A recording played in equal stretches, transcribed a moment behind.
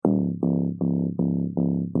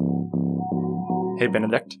Hey,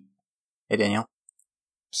 Benedict. Hey, Daniel.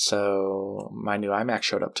 So, my new iMac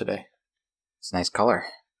showed up today. It's a nice color.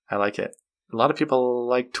 I like it. A lot of people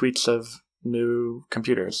like tweets of new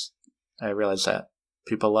computers. I realize that.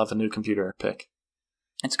 People love a new computer pick.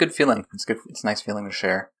 It's a good feeling. It's good. It's a nice feeling to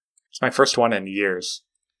share. It's my first one in years.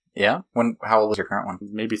 Yeah? How old is your current one?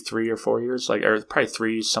 Maybe 3 or 4 years, or probably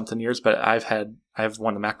 3-something years, but I have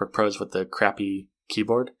one of the MacBook Pros with the crappy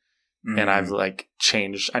keyboard. Mm-hmm. And I've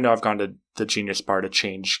changed. I know I've gone to the Genius Bar to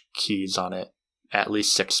change keys on it at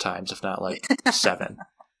least 6 times, if not 7.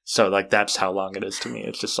 So that's how long it is to me.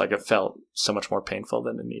 It's just it felt so much more painful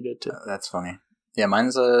than it needed to. That's funny. Yeah,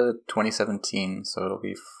 mine's a 2017, so it'll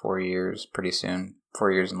be 4 years pretty soon.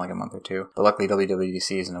 4 years in a month or 2. But luckily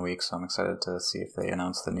WWDC is in a week, so I'm excited to see if they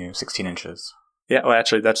announce the new 16 inches. Yeah, well,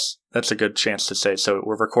 actually, that's a good chance to say. So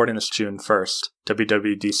we're recording this June 1st.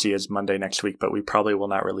 WWDC is Monday next week, but we probably will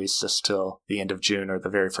not release this till the end of June or the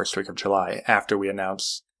very first week of July after we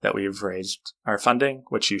announce that we've raised our funding,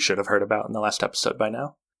 which you should have heard about in the last episode by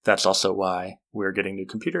now. That's also why we're getting new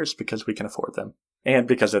computers, because we can afford them. And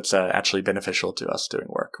because it's actually beneficial to us doing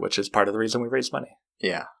work, which is part of the reason we raise money.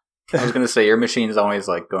 Yeah. I was going to say, your machine is always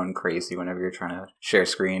going crazy whenever you're trying to share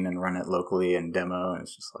screen and run it locally and demo. And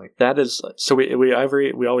it's just that is, so we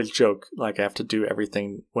always joke, I have to do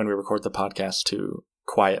everything when we record the podcast to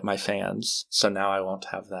quiet my fans. So now I won't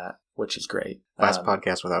have that, which is great. Last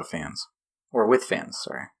podcast without fans. Or with fans,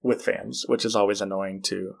 sorry. With fans, which is always annoying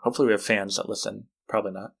too. Hopefully we have fans that listen.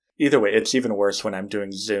 Probably not. Either way, it's even worse when I'm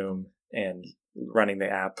doing Zoom and running the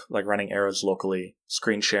app, running Arrows locally,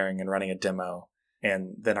 screen sharing and running a demo.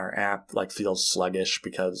 And then our app feels sluggish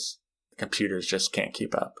because the computers just can't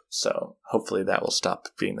keep up. So hopefully that will stop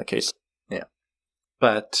being the case. Yeah.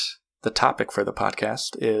 But the topic for the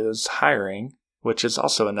podcast is hiring, which is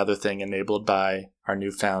also another thing enabled by our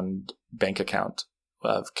newfound bank account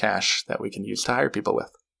of cash that we can use to hire people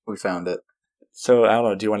with. We found it. So I don't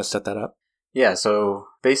know, do you want to set that up? Yeah, so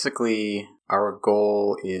basically our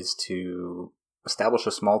goal is to establish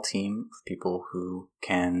a small team of people who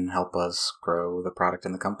can help us grow the product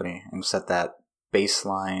in the company and set that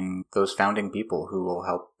baseline, those founding people who will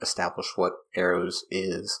help establish what Arrows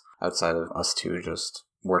is outside of us two just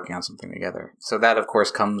working on something together. So that, of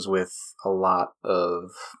course, comes with a lot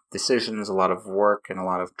of decisions, a lot of work, and a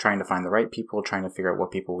lot of trying to find the right people, trying to figure out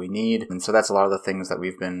what people we need. And so that's a lot of the things that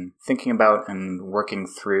we've been thinking about and working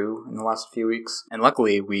through in the last few weeks. And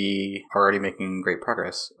luckily, we are already making great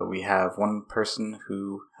progress. We have one person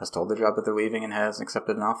who has told the job that they're leaving and has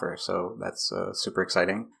accepted an offer. So that's super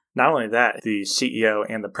exciting. Not only that, the CEO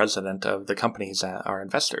and the president of the companies that are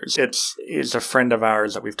investors, is a friend of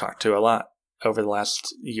ours that we've talked to a lot over the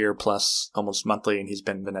last year plus, almost monthly, and he's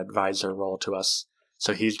been an advisor role to us.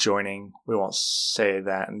 So he's joining. We won't say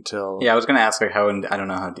that until... Yeah, I was going to ask I don't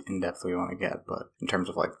know how in-depth we want to get, but in terms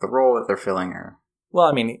of the role that they're filling or... Well,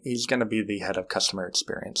 I mean, he's going to be the head of customer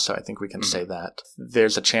experience, so I think we can say that.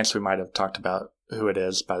 There's a chance we might have talked about who it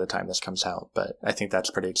is by the time this comes out, but I think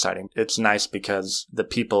that's pretty exciting. It's nice because the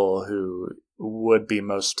people who would be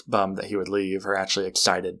most bummed that he would leave are actually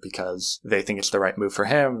excited because they think it's the right move for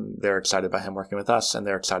him. They're excited about him working with us, and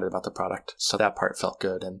they're excited about the product. So that part felt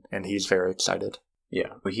good, and he's very excited.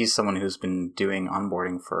 Yeah, but he's someone who's been doing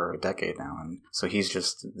onboarding for a decade now, and so he's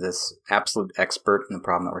just this absolute expert in the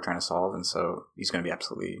problem that we're trying to solve, and so he's going to be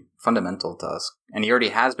absolutely fundamental to us. And he already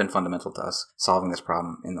has been fundamental to us solving this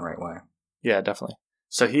problem in the right way. Yeah, definitely.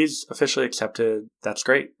 So he's officially accepted. That's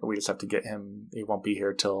great. We just have to get him. He won't be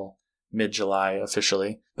here till mid-July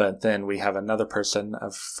officially. But then we have another person,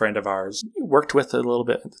 a friend of ours, worked with a little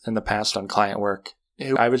bit in the past on client work,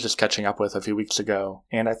 who I was just catching up with a few weeks ago.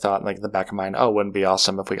 And I thought, in the back of my mind, wouldn't it be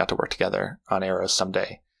awesome if we got to work together on Arrows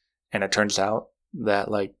someday. And it turns out that,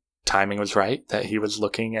 timing was right, that he was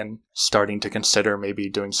looking and starting to consider maybe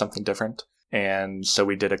doing something different. And so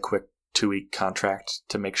we did a quick 2-week contract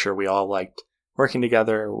to make sure we all liked working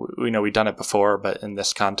together. We know we'd done it before, but in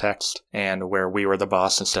this context, and where we were the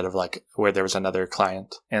boss instead of where there was another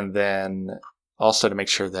client. And then also to make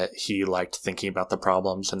sure that he liked thinking about the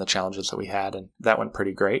problems and the challenges that we had. And that went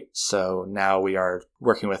pretty great. So now we are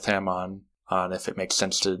working with him on if it makes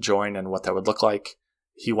sense to join and what that would look like.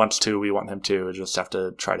 He wants to, we want him to. We just have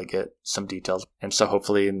to try to get some details. And so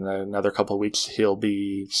hopefully in another couple of weeks, he'll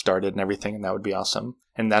be started and everything, and that would be awesome.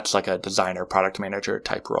 And that's a designer, product manager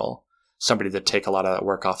type role. Somebody to take a lot of that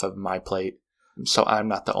work off of my plate. So I'm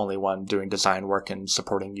not the only one doing design work and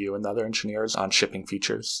supporting you and the other engineers on shipping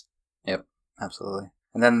features. Yep, absolutely.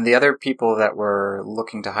 And then the other people that we're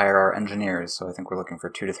looking to hire are engineers. So I think we're looking for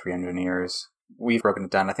 2 to 3 engineers we've broken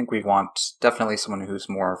it down. I think we want definitely someone who's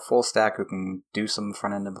more full stack, who can do some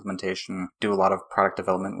front end implementation, do a lot of product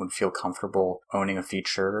development, would feel comfortable owning a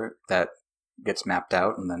feature that gets mapped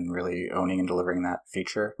out and then really owning and delivering that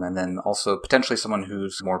feature. And then also potentially someone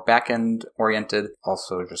who's more back-end oriented,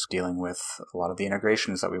 also just dealing with a lot of the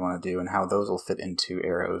integrations that we want to do and how those will fit into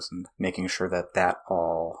Arrows and making sure that that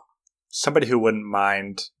all... Somebody who wouldn't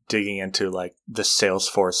mind digging into like the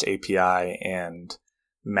Salesforce API and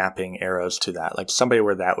mapping Arrows to that. Like somebody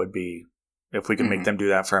where that would be, if we could make them do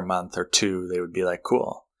that for a month or two, they would be like,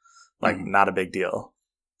 cool. Like not a big deal.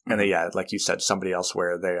 And then, yeah, like you said, somebody else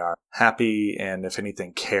where they are happy and, if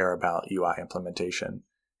anything, care about UI implementation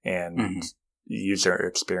and user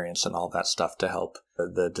experience and all that stuff to help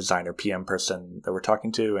the designer PM person that we're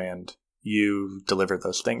talking to, and you deliver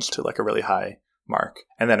those things to like a really high mark.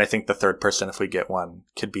 And then I think the third person, if we get one,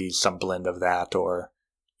 could be some blend of that or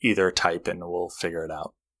either type, and we'll figure it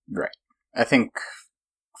out. Right. I think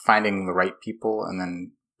finding the right people and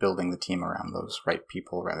then building the team around those right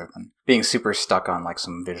people rather than being super stuck on like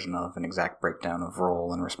some vision of an exact breakdown of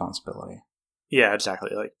role and responsibility. Yeah, exactly.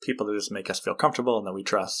 Like people that just make us feel comfortable and that we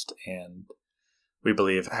trust and we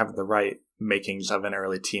believe have the right makings of an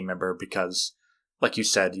early team member, because like you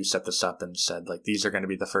said, you set this up and said like these are going to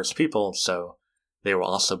be the first people, so they will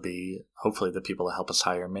also be hopefully the people that help us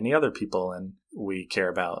hire many other people, and we care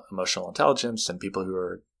about emotional intelligence and people who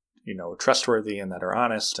are, you know, trustworthy and that are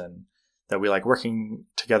honest and that we like working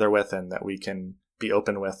together with and that we can be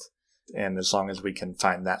open with. And as long as we can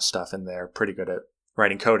find that stuff and they're pretty good at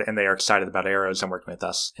writing code and they are excited about Arrows and working with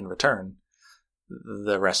us in return,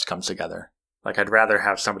 the rest comes together. Like I'd rather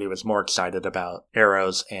have somebody who was more excited about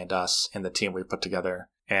Arrows and us and the team we put together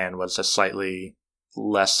and was a slightly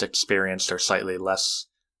less experienced or slightly less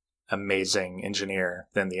amazing engineer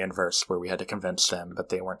than the inverse, where we had to convince them, but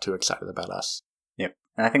they weren't too excited about us. Yep.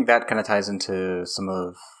 And I think that kind of ties into some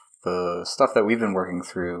of the stuff that we've been working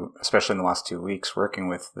through, especially in the last 2 weeks, working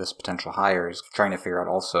with this potential hires, trying to figure out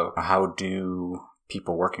also how do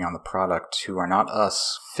people working on the product who are not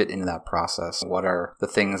us fit into that process? What are the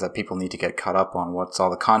things that people need to get caught up on? What's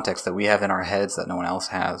all the context that we have in our heads that no one else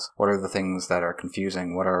has? What are the things that are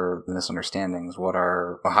confusing? What are the misunderstandings?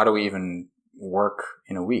 How do we even work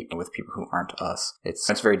in a week with people who aren't us?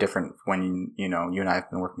 It's very different when you and I have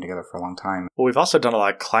been working together for a long time. Well, we've also done a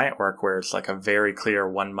lot of client work where it's like a very clear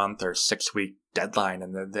 1 month or 6 week deadline,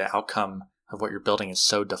 and the outcome of what you're building is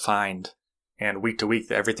so defined, and week to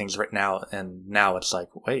week everything's written out, and now it's like,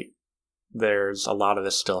 wait, there's a lot of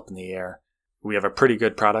this still up in the air. We have a pretty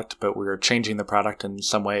good product, but we're changing the product in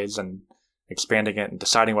some ways and expanding it and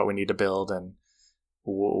deciding what we need to build, and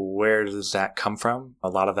where does that come from? A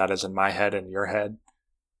lot of that is in my head and your head,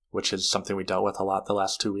 which is something we dealt with a lot the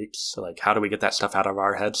last 2 weeks. So like, how do we get that stuff out of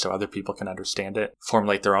our head so other people can understand it,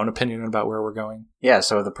 formulate their own opinion about where we're going? Yeah,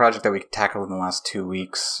 so the project that we tackled in the last 2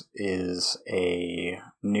 weeks is a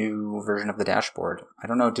new version of the dashboard. I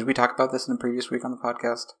don't know, did we talk about this in the previous week on the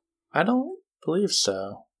podcast? I don't believe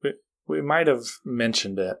so. We might have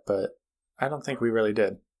mentioned it, but I don't think we really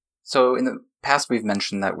did. So in the past, we've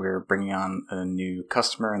mentioned that we're bringing on a new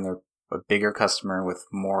customer, and they're a bigger customer with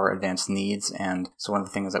more advanced needs. And so one of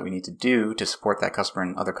the things that we need to do to support that customer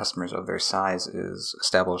and other customers of their size is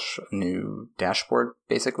establish a new dashboard,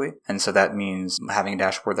 basically. And so that means having a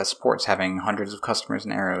dashboard that supports having hundreds of customers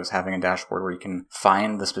in Arrows, having a dashboard where you can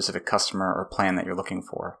find the specific customer or plan that you're looking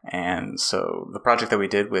for. And so the project that we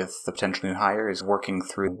did with the potential new hire is working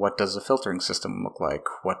through, what does the filtering system look like?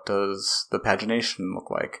 What does the pagination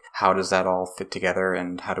look like? How does that all fit together?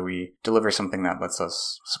 And how do we deliver something that lets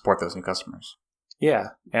us support those new customers? Yeah,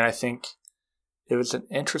 and I think it was an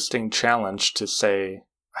interesting challenge to say,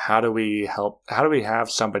 how do we have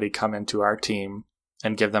somebody come into our team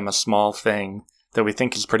and give them a small thing that we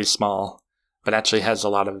think is pretty small, but actually has a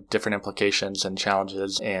lot of different implications and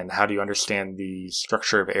challenges, and how do you understand the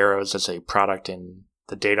structure of Arrows as a product and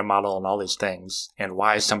the data model and all these things, and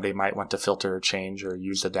why somebody might want to filter or change or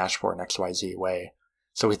use the dashboard in XYZ way.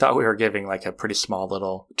 So we thought we were giving like a pretty small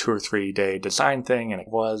little 2 or 3 day design thing, and it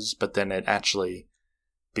was, but then it actually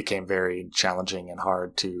became very challenging and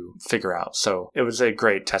hard to figure out. So it was a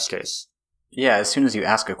great test case. Yeah, as soon as you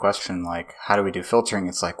ask a question like, how do we do filtering?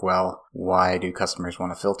 It's like, well, why do customers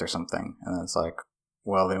want to filter something? And then it's like,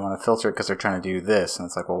 well, they want to filter it because they're trying to do this. And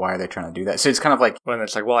it's like, well, why are they trying to do that? So it's kind of like... When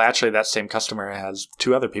it's like, well, actually, that same customer has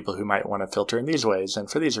 2 other people who might want to filter in these ways and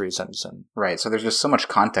for these reasons. And right. So there's just so much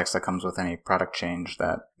context that comes with any product change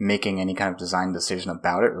that making any kind of design decision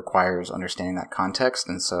about it requires understanding that context.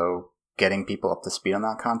 And so getting people up to speed on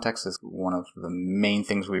that context is one of the main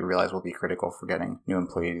things we realize will be critical for getting new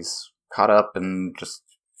employees caught up and just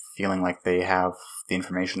feeling like they have the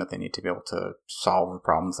information that they need to be able to solve the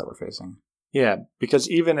problems that we're facing. Yeah, because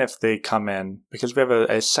even if they come in, because we have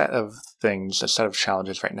a set of things, a set of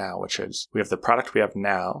challenges right now, which is we have the product we have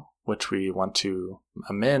now, which we want to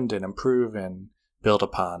amend and improve and build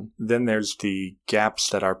upon. Then there's the gaps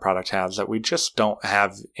that our product has that we just don't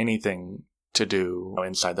have anything to do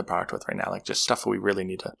inside the product with right now, like just stuff we really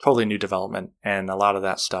need to totally new development. And a lot of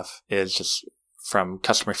that stuff is just from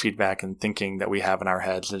customer feedback and thinking that we have in our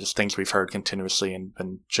heads and just things we've heard continuously and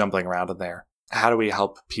been jumbling around in there. How do we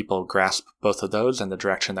help people grasp both of those and the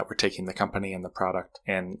direction that we're taking the company and the product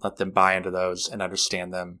and let them buy into those and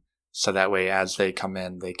understand them? So that way, as they come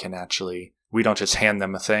in, they can actually, we don't just hand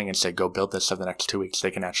them a thing and say, go build this over the next 2 weeks.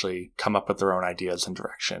 They can actually come up with their own ideas and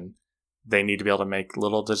direction. They need to be able to make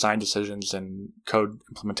little design decisions and code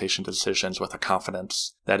implementation decisions with a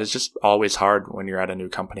confidence that is just always hard when you're at a new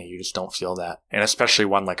company. You just don't feel that. And especially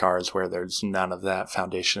one like ours where there's none of that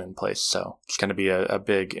foundation in place. So it's going to be a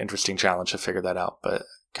big, interesting challenge to figure that out, but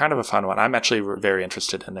kind of a fun one. I'm actually very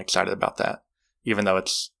interested and excited about that. Even though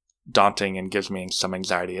it's daunting and gives me some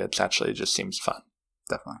anxiety, it's actually just seems fun.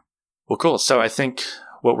 Definitely. Well, cool. So I think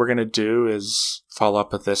what we're going to do is follow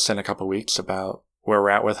up with this in a couple of weeks about where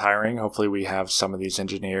we're at with hiring. Hopefully we have some of these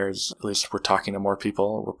engineers, at least we're talking to more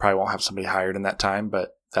people. We probably won't have somebody hired in that time,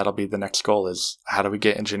 but that'll be the next goal is how do we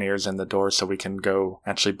get engineers in the door so we can go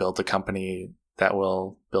actually build the company that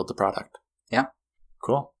will build the product. Yeah.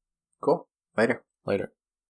 Cool. Later.